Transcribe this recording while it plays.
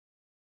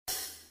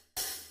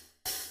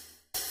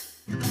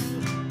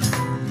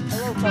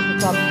Coffee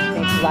Cup,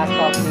 it's black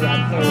coffee.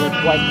 I'm here with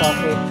white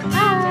coffee.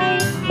 Hi!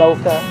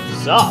 Mocha.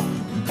 Sup?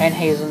 And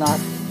hazelnut.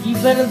 You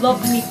better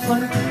love me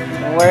first.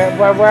 And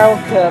we're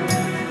welcome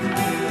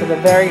to the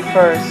very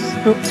first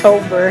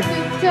Spooptober.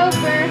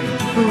 Spooptober.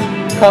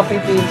 Coffee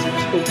beans for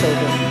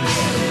Spooptober.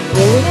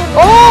 Really?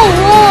 Oh,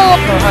 whoa!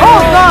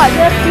 Oh god!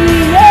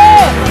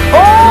 Yeah!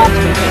 Oh!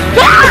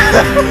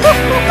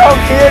 I'm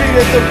kidding,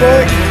 it's a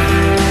book.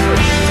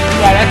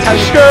 Yeah, that's how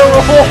you show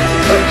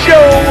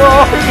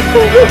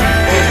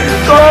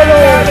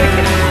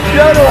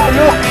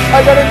no, I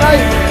got a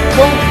knife.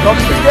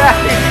 Don't be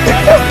daddy.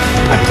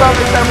 I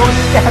promise I won't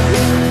stab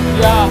you.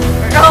 Yeah.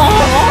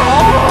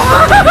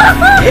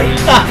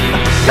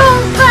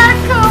 Come back,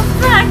 come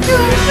back,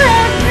 come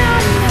back.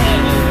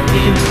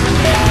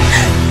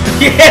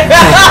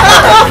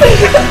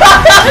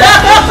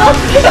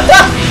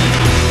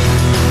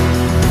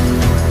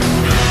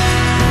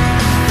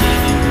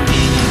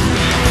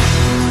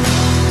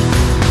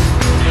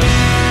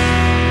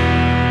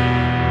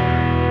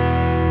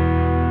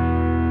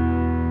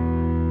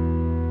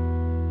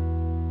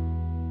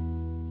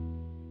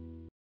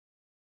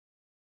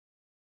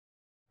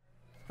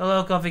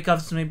 Hello, Coffee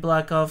Cups, it's me,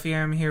 Black Coffee.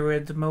 I'm here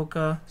with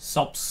Mocha.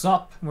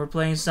 Sup. We're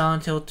playing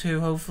Silent Hill 2,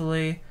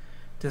 hopefully.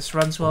 This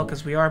runs well,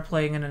 because we are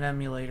playing in an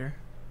emulator.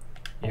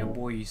 Yeah,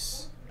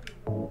 boys.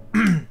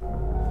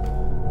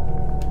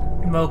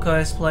 Mocha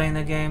is playing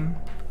the game.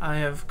 I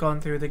have gone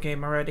through the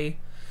game already.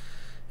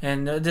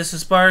 And this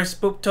is part of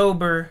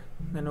Spooptober.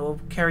 And we'll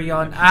carry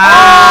on.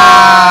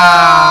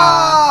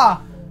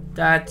 Ah!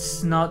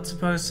 That's not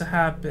supposed to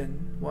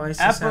happen. Why is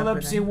this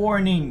Epilepsy happening?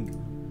 warning.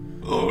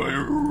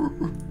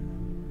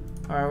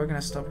 Alright, we're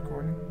gonna stop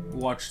recording.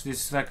 Watch,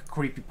 this is like a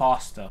creepy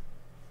pasta.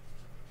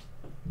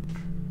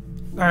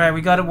 Alright,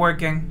 we got it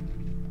working.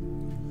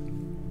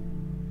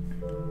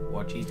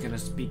 Watch, he's gonna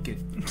speak it.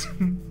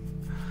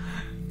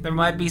 There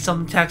might be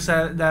some texts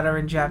that are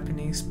in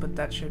Japanese, but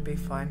that should be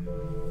fine.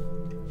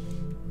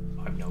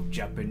 I'm no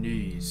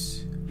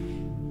Japanese.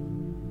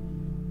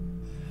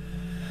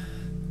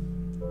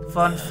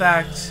 Fun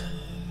fact,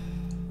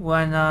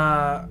 when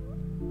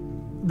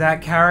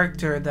that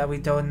character that we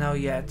don't know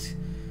yet,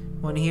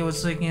 when he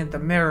was looking at the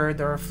mirror,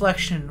 the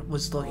reflection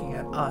was looking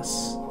at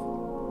us.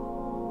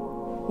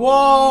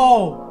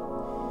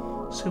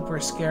 Whoa!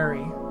 Super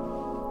scary.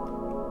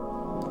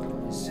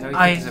 So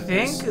I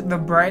think the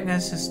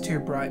brightness is too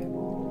bright.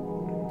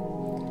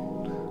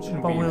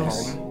 But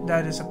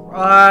that is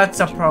it's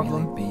a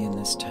problem. Really be in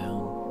this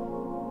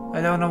town?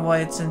 I don't know why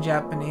it's in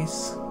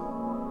Japanese.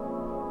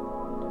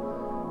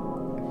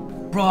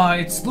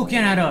 Bruh, it's looking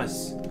at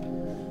us.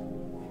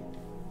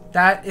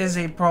 That is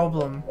a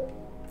problem.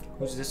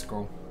 Who's this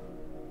girl?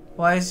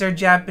 Why is there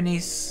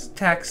Japanese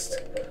text?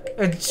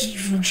 Why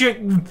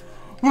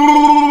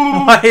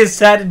is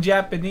that in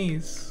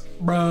Japanese?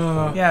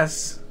 Bruh.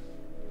 Yes.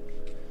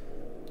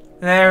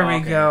 There we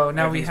Okay. go.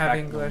 Now we Everything's have back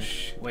to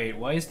English. normal. Wait,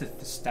 why is the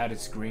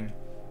status green?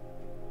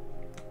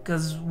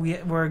 Because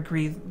we're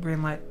green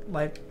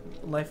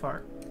life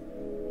art.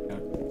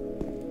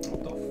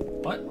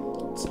 What?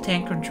 It's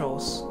tank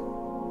controls.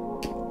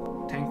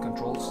 Tank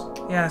controls?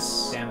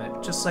 Yes. Damn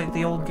it. Just like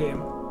the old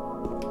game.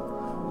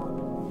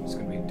 It's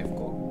gonna be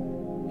difficult.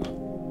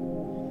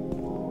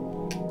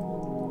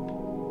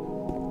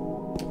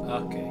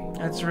 Okay.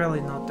 It's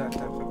really not that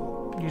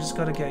difficult. You just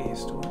gotta get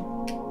used to it.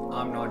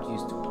 I'm not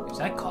used to it. Is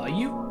that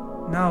Caillou?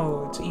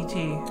 No, it's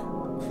E.T.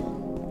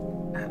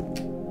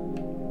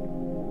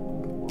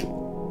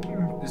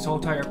 This whole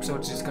entire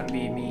episode is just gonna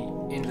be me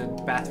in the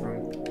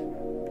bathroom.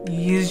 You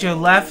use your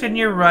left and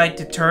your right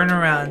to turn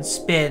around,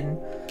 spin.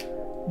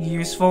 You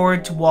use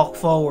forward to walk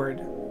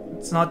forward.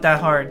 It's not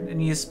that hard.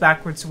 And you use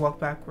backwards to walk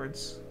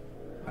backwards.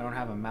 I don't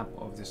have a map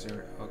of this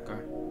area. Okay.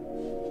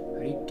 How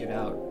do you get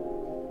out?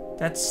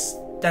 That's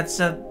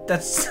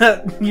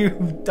you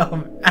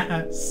dumb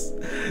ass.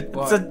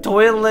 What? It's a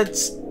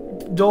toilet's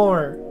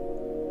door.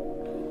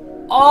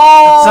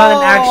 Oh! It's not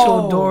an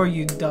actual door,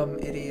 you dumb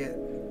idiot.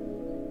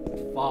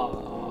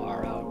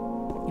 Far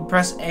out. You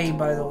press A,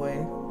 by the way.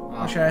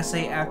 Or should I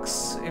say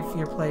X if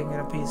you're playing in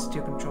a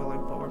PS2 controller,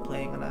 but we're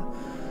playing on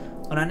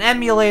an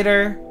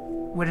emulator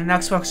with an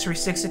Xbox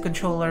 360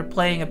 controller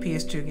playing a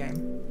PS2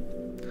 game.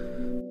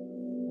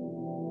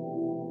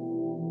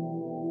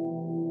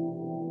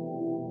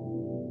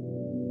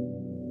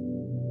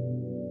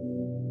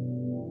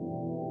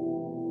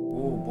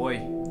 Oh boy.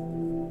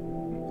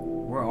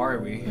 Where are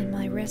we? In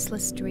my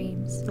restless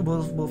dreams,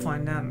 We'll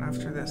find out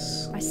after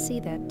this. I see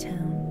that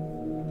town.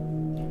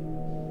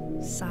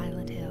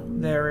 Silent Hill.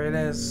 There it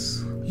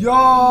is.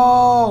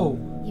 Yo!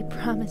 You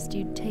promised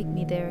you'd take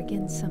me there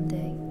again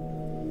someday,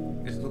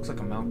 This looks like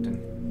a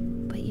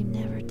mountain. but you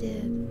never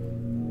did.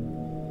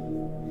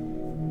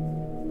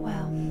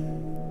 Well,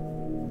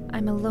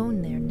 I'm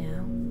alone there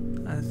now,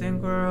 I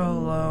think we're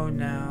alone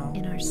now.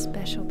 in our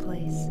special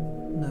place.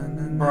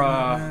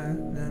 Bruh.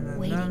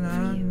 Waiting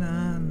for you.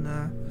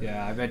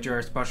 Yeah, I bet you're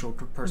a special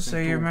person. So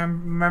you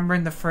remember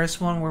in the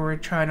first one where we're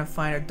trying to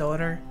find our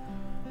daughter?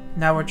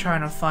 Now we're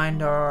trying to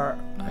find our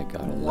I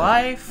got a letter.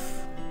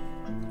 wife?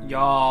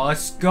 Yo,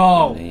 let's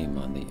go. Name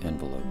on the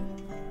envelope.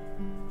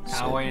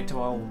 How Said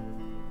until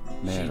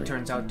she Mary.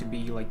 turns out to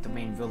be like the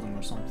main villain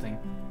or something.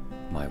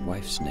 My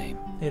wife's name.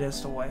 It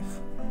is the wife.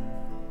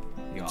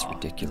 It's Yeah.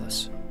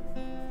 ridiculous.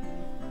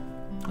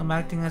 I'm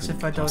acting as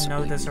if I don't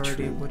know Possibly this be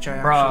already, true. which I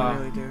Bruh.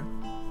 actually really do.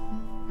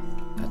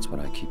 That's what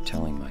I keep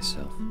telling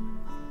myself.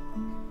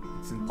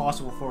 It's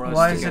impossible for us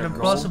Why to is get it a girl.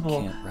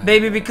 impossible? Can't wrap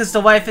Maybe it up. because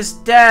the wife is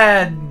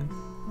dead!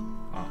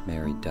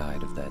 Mary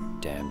died of that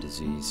damn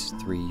disease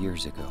 3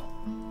 years ago.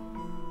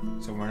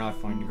 So we're not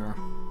finding her.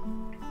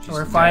 She's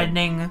We're dead.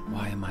 finding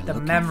Why am I the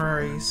looking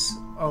memories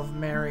of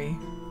Mary.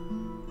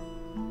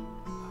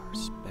 for our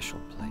special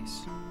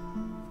place?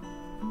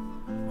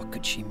 What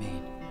could she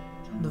mean?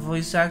 The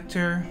voice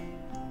actor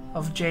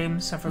of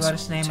James, I forgot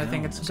his name, I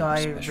think it's This whole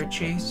Guy town was our special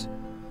Ritchie. place.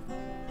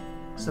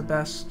 It's the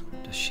best.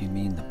 Does she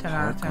mean the 10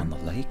 out of park on 10.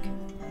 the lake?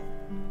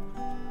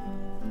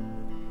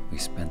 We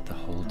spent the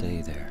whole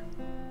day there.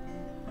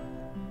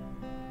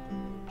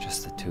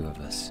 Just the two of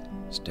us,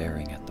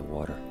 staring at the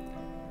water.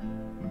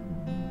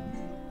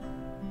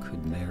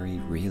 Could Mary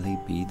really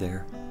be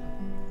there?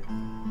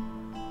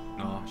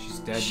 No, she's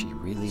dead. Is she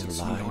really 6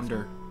 feet alive?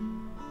 under.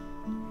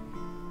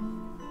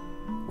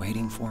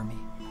 Waiting for me?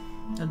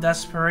 The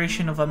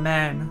desperation of a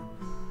man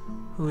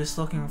who is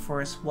looking for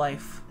his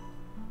wife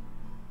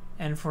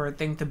and for a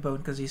thing to bone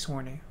because he's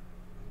horny.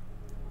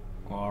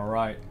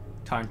 Alright,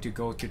 time to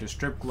go to the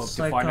strip club It's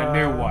to like, find a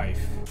new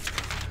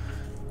wife.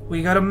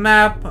 We got a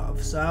map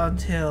of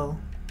Silent Hill.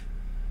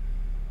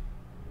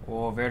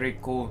 Oh, very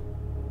cool.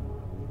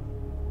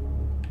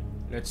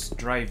 Let's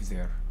drive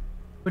there.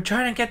 We're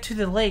trying to get to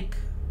the lake.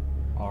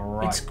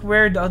 Alright. It's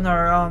squared on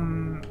our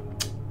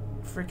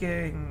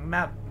freaking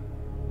map.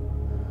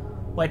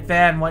 White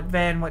van, white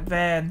van, white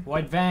van.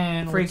 White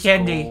van. Free let's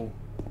candy. go.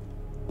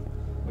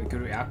 Wait,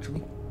 could we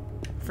actually?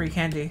 Free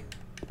candy.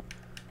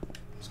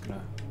 It's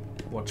gonna.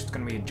 Watch, it's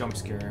gonna be a jump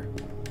scare.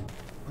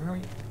 Where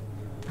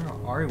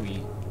are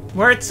we?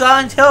 We're at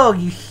Silent Hill.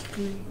 You,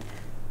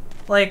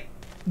 like,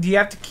 do you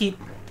have to keep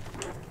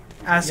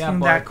asking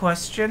but- that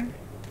question?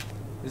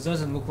 This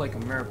doesn't look like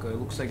America. It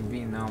looks like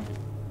Vietnam.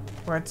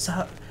 Where it's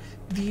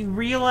do you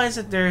realize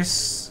that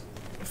there's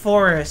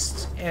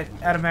forests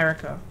at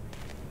America?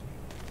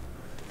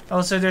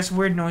 Also, there's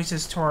weird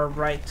noises to our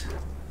right.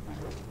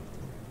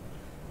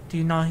 Do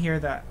you not hear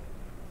that?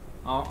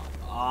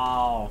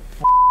 Oh,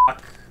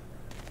 fuck!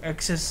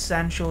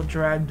 Existential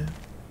dread.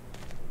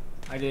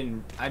 I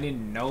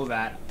didn't know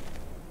that.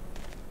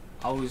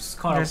 I was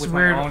caught There's up with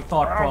weird my own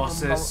thought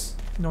process.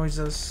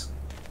 Noises.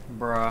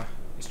 Bruh,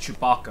 it's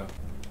Chewbacca.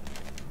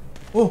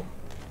 Oh,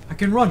 I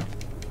can run.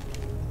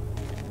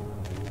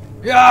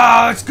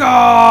 Yeah, let's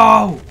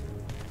go!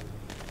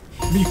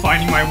 Me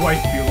finding my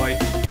wife be like.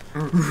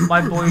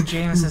 My boy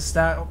James is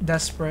that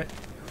desperate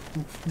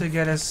to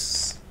get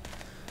his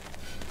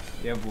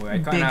Yeah, boy, I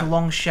big kinda.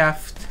 long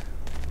shaft.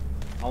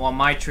 I want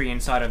my tree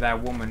inside of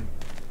that woman.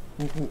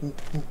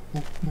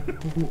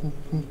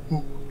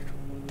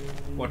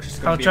 Watch, it's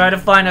gonna I'll be try to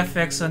find a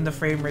fix on the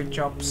frame rate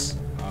drops.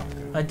 Oh,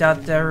 okay. I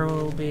doubt there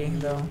will be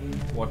though.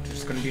 Watch,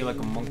 it's gonna be like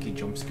a monkey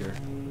jump scare.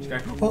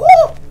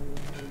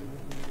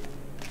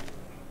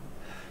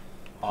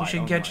 We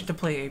should get you to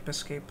play Ape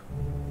Escape.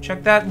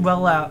 Check that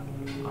well out.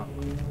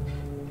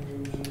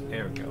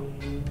 There we go.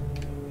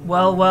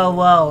 Well, well,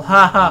 well.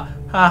 Ha ha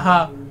ha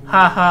ha ha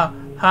ha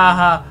ha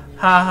ha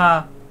ha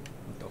ha.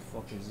 What the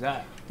fuck is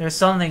that? There's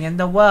something in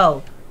the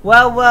well.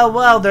 Well, well,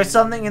 well. There's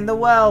something in the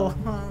well.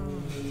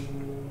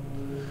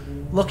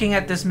 Looking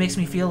at this makes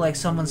me feel like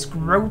someone's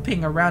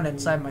groping around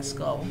inside my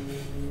skull.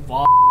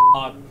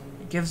 Fuck.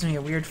 It gives me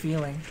a weird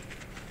feeling.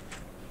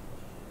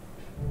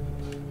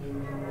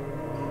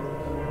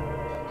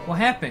 What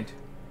happened?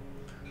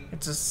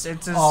 It's a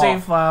Oh.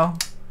 save file.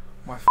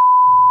 My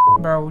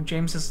Bro,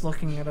 James is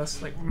looking at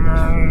us like.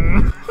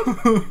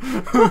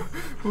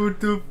 What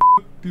the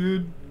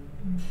dude?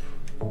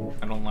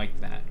 I don't like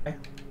that.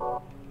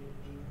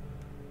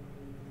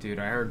 Dude,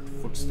 I heard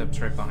footsteps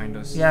right behind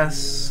us.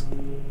 Yes,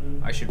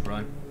 I should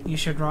run. you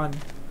should run.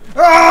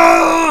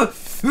 Ah!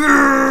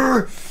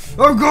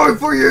 I'm going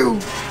for you!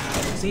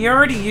 So you're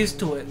already used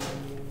to it.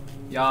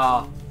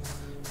 Yeah.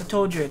 I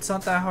told you, it's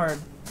not that hard.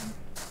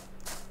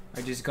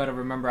 I just gotta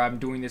remember I'm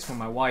doing this for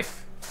my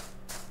wife.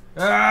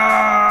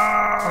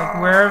 Ah!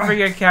 Like, wherever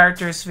your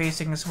character is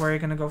facing is where you're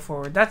gonna go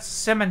forward. That's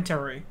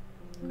cemetery.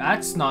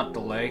 That's not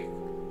the lake.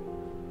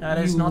 That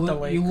is not the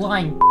lake. You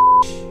lying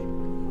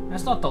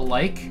That's not the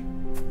lake.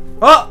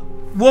 Oh!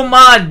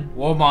 Woman!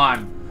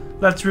 Woman.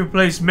 Let's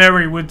replace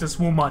Mary with this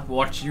woman.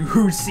 Watch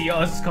you see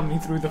us coming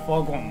through the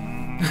fog.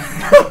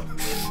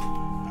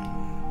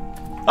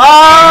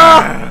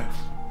 Ah!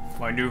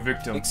 My new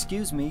victim.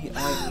 Excuse me,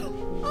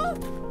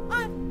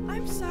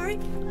 I'm sorry.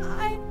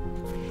 I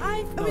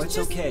No, was it's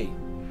just... okay.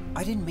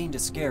 I didn't mean to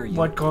scare you.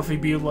 What coffee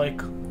be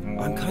like?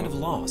 I'm kind of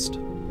lost.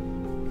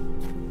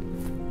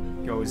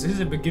 Yo, is this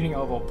the beginning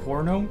of a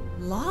porno?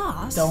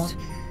 Lost? Don't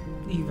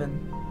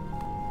even.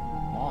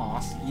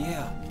 Lost.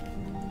 Yeah.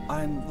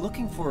 I'm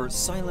looking for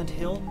Silent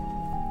Hill.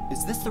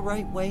 Is this the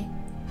right way?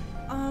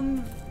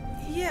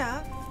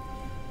 Yeah.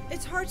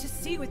 It's hard to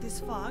see with this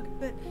fog,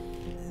 but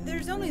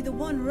there's only the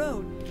one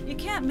road. You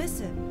can't miss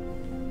it.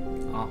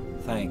 Oh,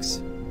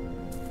 Thanks.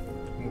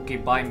 okay,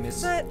 bye,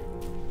 miss. But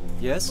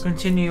Yes?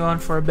 Continue on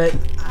for a bit.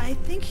 I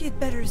think you'd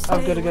better stay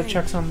I've got to go away.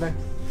 check something.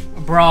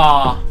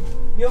 Bruh.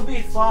 You'll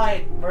be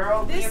fine. We're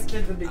only This, up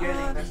to the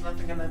beginning. There's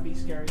nothing gonna be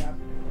scary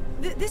happening.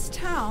 This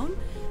town,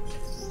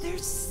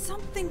 there's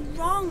something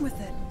wrong with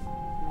it.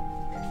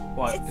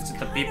 What? It's Is it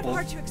the kind of people?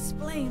 hard to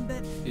explain,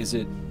 but Is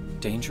it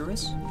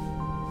dangerous?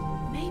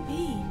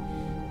 maybe.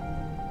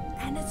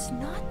 And it's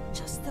not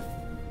just the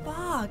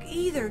fog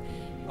either.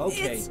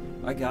 Okay, It's,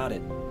 I got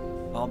it.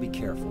 I'll be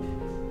careful.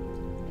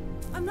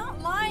 I'm not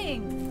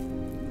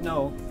lying.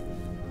 No,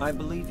 I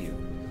believe you.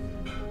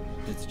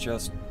 It's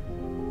just...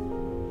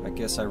 I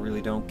guess I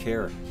really don't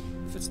care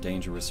if it's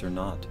dangerous or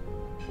not.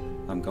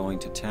 I'm going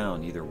to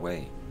town either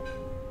way.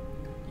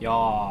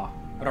 Yeah.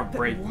 What a But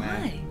break, why?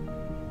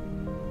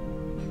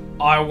 man.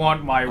 I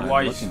want my I'm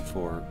wife. looking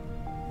for...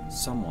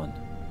 someone.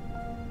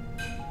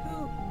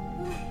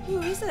 Who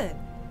is it?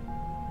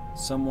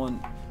 Someone...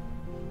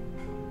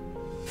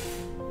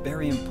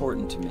 very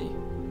important to me.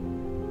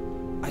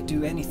 I'd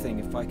do anything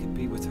if I could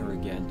be with her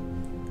again.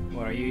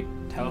 What, are you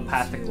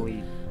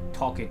telepathically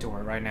talking to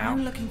her right now?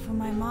 I'm looking for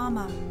my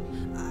mama.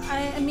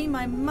 I mean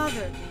my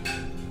mother.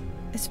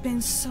 It's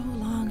been so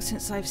long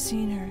since I've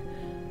seen her.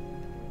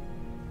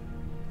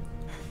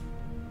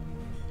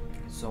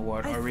 So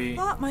what, I are we...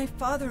 thought my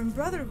father and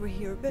brother were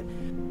here, but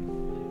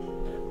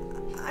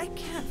I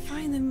can't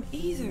find them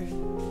either.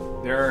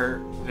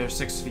 They're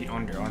 6 feet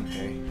under, aren't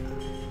they?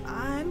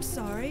 I'm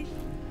sorry.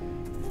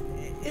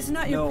 It's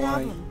not your No,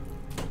 problem.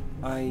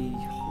 I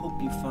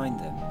hope you find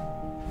them.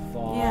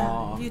 Fuck.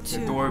 Yeah, you The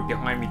too. door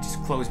behind me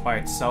just closed by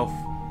itself.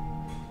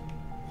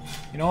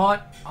 You know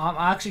what? I'm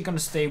actually gonna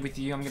stay with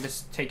you. I'm gonna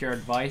take your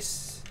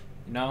advice.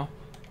 You know?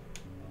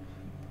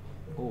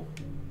 Oh.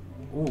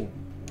 Ooh.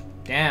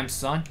 Damn,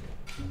 son.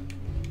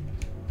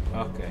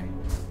 Okay.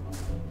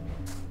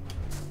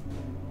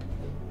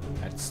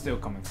 That's still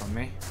coming from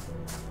me.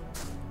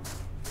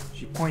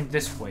 She pointed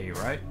this way,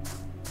 right?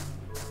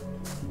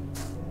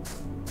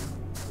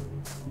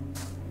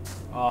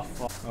 Oh,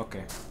 fuck.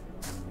 Okay.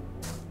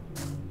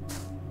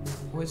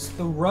 What's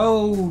the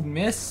road,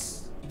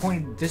 miss?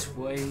 Pointed this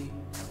way,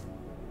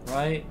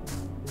 right?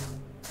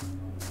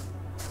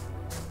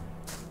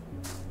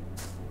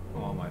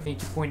 Oh my, I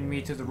think you pointed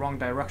me to the wrong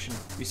direction.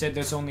 You said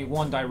there's only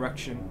one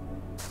direction,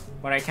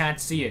 but I can't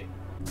see it.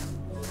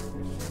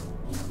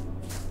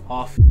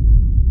 Off.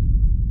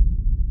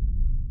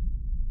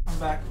 I'm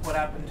back. What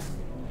happened?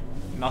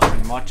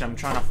 Nothing much. I'm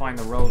trying to find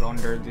the road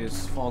under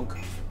this fog.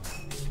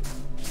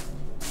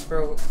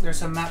 Bro,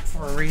 there's a map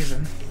for a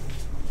reason.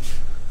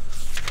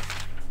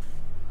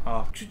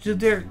 Oh,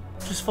 There,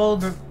 just follow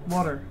the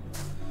water.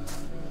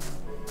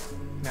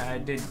 yeah, I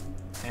did,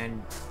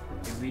 and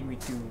it lead me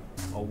to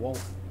a wall.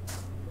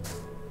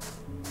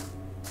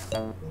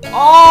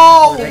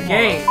 Oh! The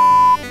gate.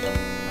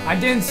 I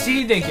didn't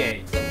see the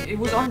gate. It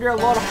was under a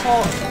lot of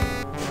fog.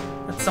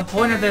 That's the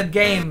point of the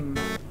game.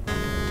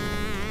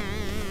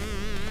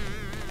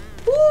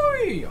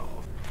 Ooh!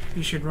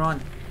 You should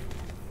run.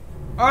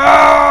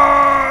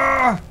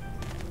 Ah!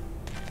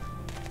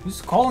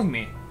 Who's calling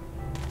me?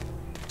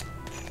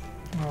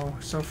 Oh,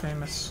 so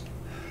famous.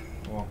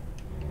 Well,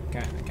 I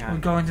We're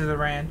can't. going to the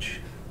ranch.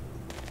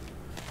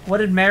 What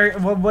did Mary?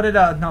 What did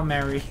not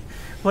Mary?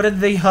 What did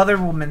the other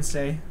woman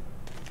say?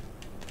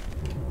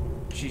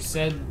 She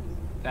said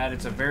that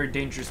it's a very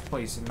dangerous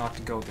place and not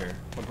to go there,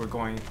 but we're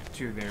going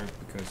to there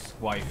because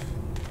wife.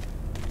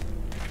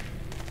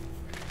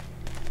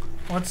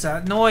 What's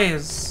that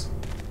noise?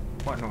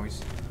 What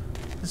noise?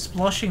 The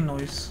sploshing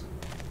noise.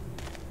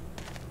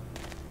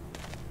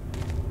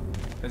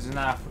 Isn't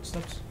that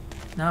footsteps?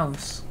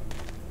 Nose.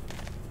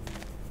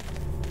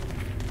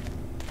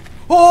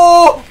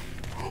 Oh!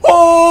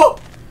 Oh!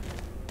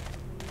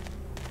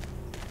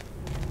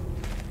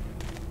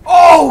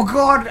 Oh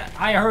God!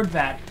 I heard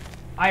that.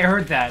 I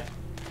heard that.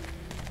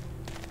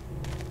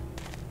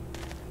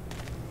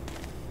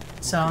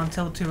 Silent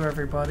Hill 2,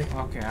 everybody.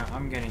 Okay,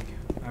 I'm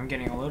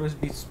getting a little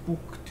bit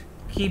spooked.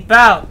 Keep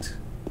out.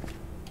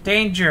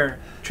 Danger.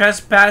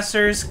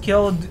 Trespassers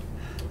killed.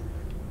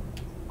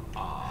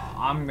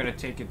 I'm gonna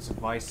take its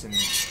advice and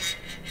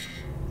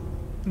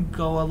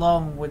Go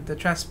along with the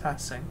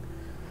trespassing.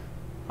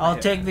 I'll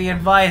take the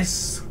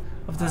advice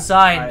of the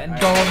sign and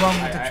go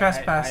along with the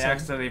trespassing. I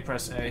accidentally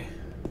press A.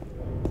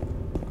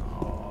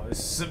 Oh,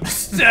 this is a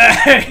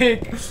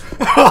mistake.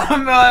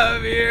 I'm out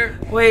of here.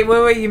 Wait,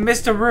 you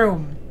missed a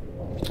room.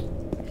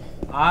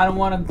 I don't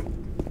want to.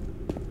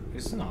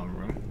 This is not a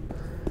room.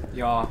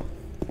 Yeah.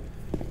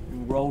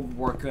 Road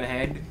work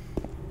ahead.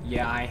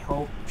 Yeah, I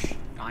hope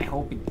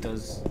it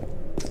does.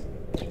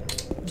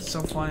 It's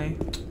so funny.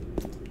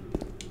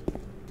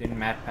 Didn't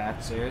Matt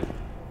Pat say it?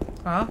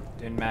 Huh?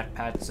 Didn't Matt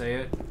Pat say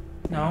it?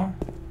 No.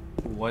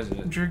 Who was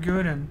it? Drew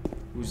Gooden.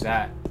 Who's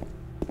that?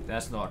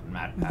 That's not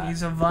Matt Pat.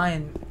 He's a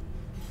Vine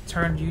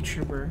turned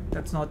YouTuber.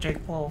 That's not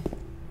Jake Paul.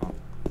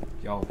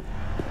 Yo,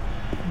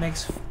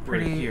 Makes We're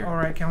pretty here.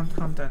 alright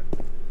content.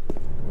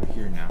 we're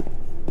here now.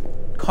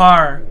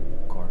 Car.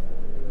 Car.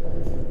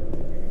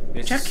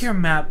 Check your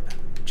map.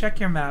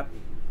 Check your map.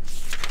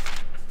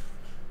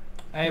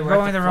 Hey, You're we're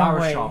going at the the wrong flower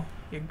way. shop.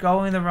 You're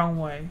going the wrong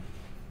way.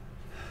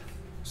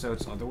 So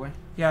it's the other way?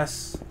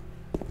 Yes.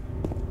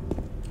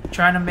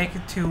 Trying to make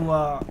it to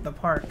the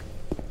park.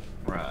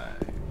 Right.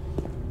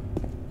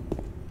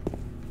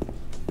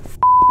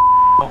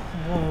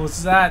 What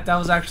was that? That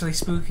was actually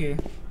spooky.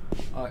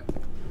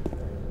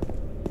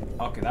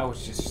 Okay, that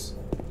was just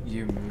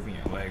you moving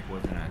your leg,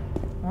 wasn't it?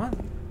 What?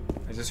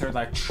 I just heard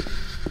like.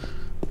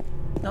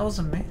 That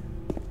wasn't me.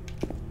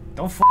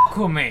 Don't fuck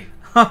with me.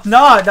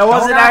 No, that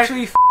wasn't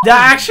actually.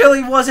 That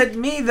actually wasn't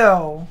me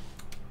though.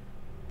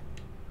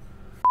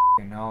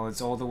 No,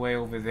 it's all the way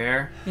over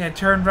there. Yeah,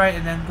 turn right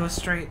and then go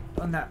straight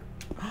on that.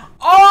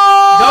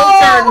 Oh! Don't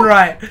turn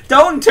right.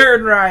 Don't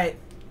turn right.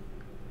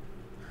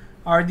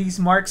 Are these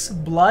marks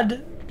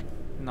blood?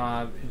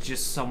 Nah,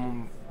 just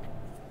some.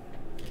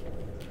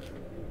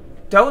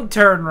 Don't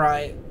turn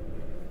right.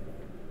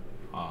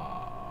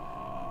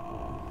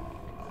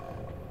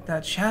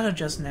 That shadow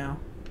just now.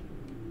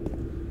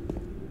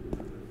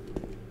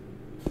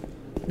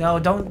 No,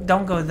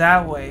 don't go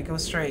that way. Go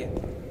straight.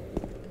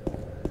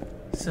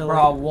 So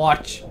Bro,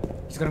 watch.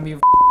 He's gonna be a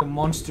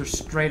monster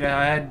straight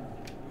ahead.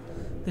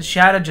 the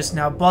shadow just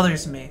now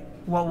bothers me.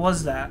 What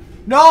was that?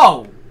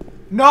 No!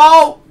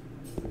 No!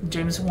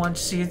 James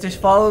wants you to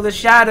follow the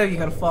shadow. You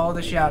gotta follow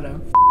the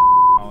shadow.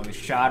 Oh, the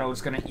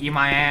shadow's gonna eat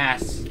my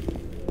ass.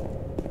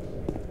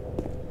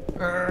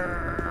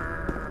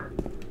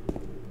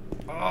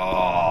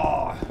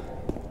 Oh.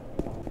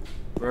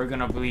 We're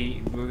gonna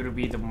be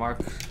the mark.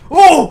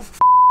 Oh!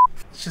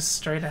 It's just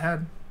straight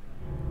ahead.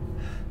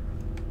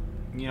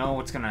 You know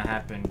what's gonna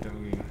happen, do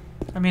you?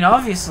 I mean,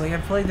 obviously, I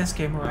played this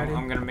game already.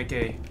 I'm gonna make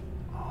a.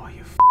 Oh,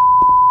 you.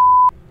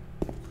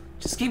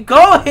 Just keep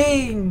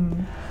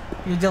going!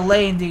 You're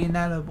delaying the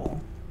inevitable.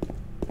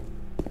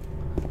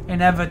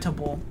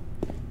 Inevitable.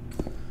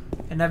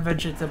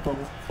 Inevitable.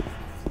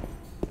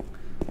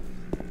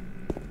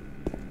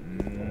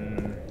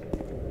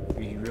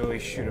 We really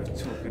should have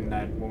taken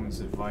that woman's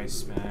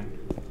advice, man.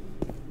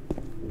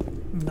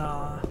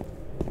 Nah.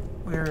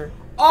 We're...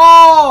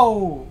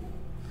 Oh!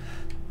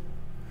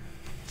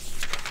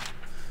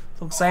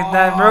 Looks like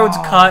that road's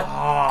cut.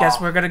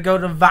 Guess we're gonna go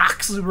to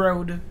Vox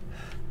Road.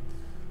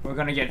 We're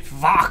gonna get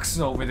Vox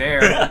over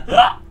there.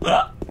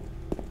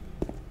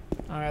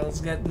 Alright,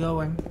 let's get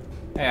going.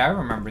 Hey, I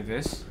remember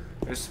this.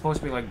 There's supposed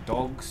to be like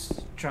dogs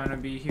trying to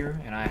be here,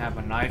 and I have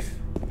a knife,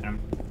 and I'm...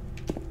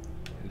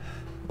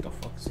 What the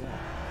fuck is that?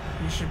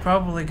 You should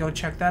probably go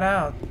check that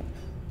out.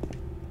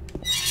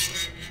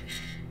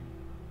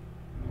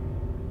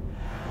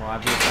 Well, I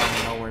bet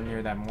I'm nowhere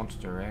near that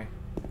monster, eh?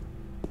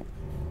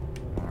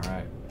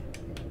 Alright.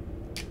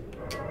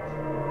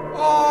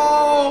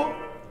 Oh!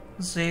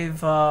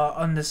 Save,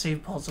 on the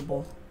save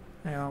possible.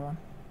 Hang on one.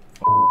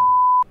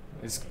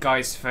 This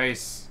guy's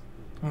face.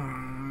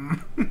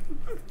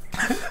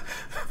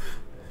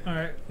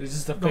 Alright. This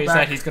is the Go face back.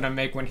 that he's gonna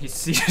make when he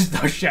sees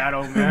the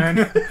shadow,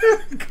 man.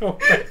 Go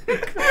back.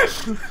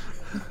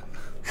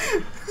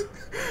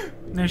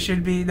 There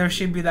should be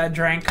that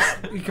drink.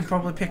 You could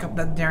probably pick up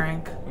that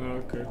drink.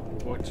 Okay,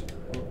 watch.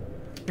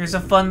 Here's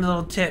a fun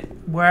little tip.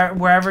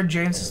 Wherever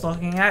James is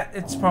looking at,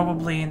 it's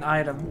probably an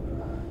item.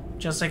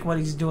 Just like what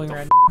he's doing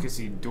right now. What is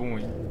he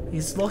doing?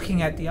 He's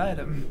looking at the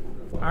item.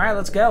 Alright,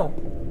 let's go.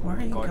 Where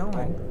are you God,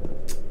 going?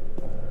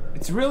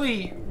 It's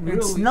really...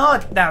 It's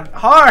not that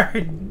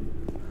hard!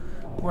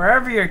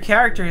 Wherever your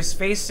character is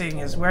facing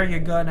is where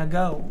you're gonna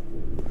go.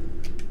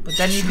 But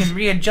then you can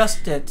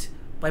readjust it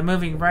by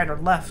moving right or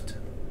left.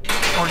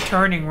 Or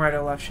turning right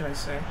or left, should I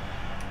say.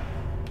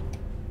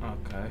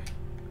 Okay.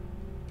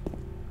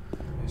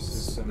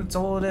 That's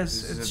all it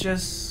is. It's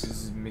just...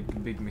 This is a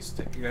big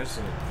mistake. That's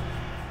it.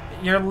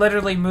 You're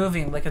literally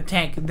moving like a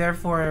tank,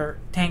 therefore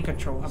tank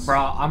controls.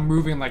 Bro, I'm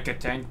moving like a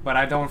tank, but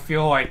I don't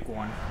feel like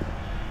one.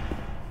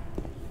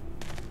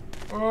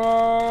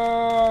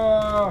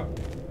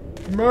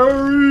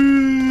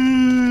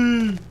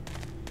 Mary!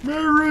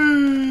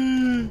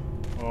 Mary!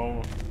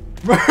 Oh.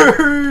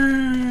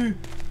 Mary!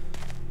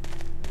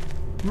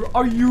 Where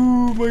are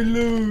you, my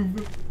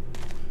love?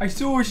 I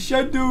saw a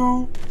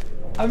shadow.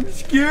 I'm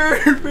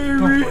scared,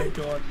 Mary. Oh my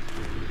god.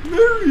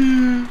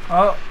 Mary!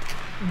 Oh,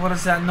 what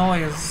is that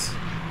noise?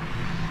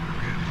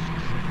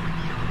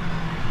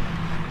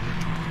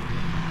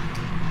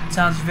 It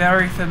sounds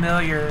very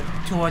familiar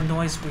to a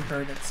noise we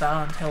heard at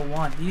Silent Hill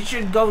 1. You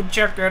should go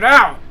check it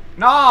out!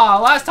 Nah,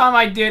 last time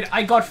I did,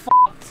 I got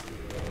fucked.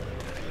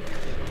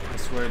 I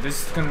swear,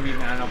 this is gonna be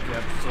the end of the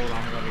episode.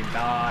 I'm gonna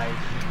die.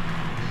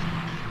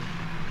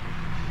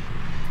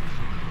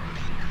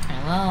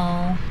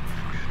 Hello?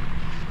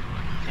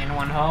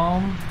 Anyone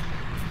home?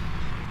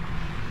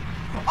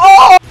 Oh!